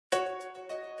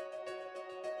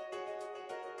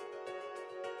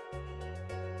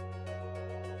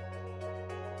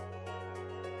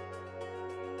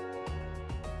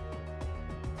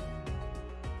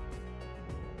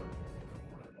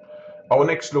Our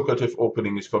next lucrative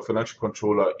opening is for financial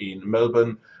controller in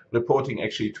Melbourne, reporting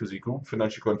actually to the group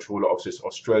financial controller of this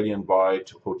Australian-wide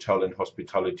hotel and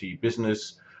hospitality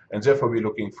business. And therefore we're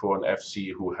looking for an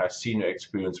FC who has senior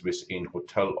experience within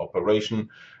hotel operation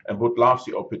and would love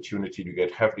the opportunity to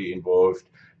get heavily involved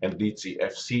and lead the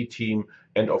FC team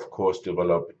and of course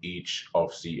develop each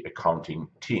of the accounting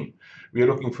team. We are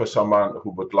looking for someone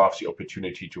who would love the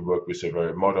opportunity to work with a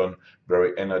very modern,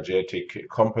 very energetic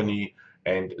company,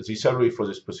 and the salary for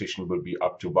this position will be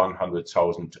up to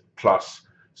 100,000 plus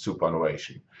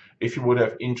superannuation. If you would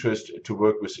have interest to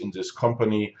work within this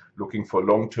company looking for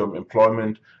long-term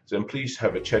employment, then please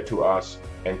have a chat to us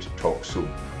and talk soon.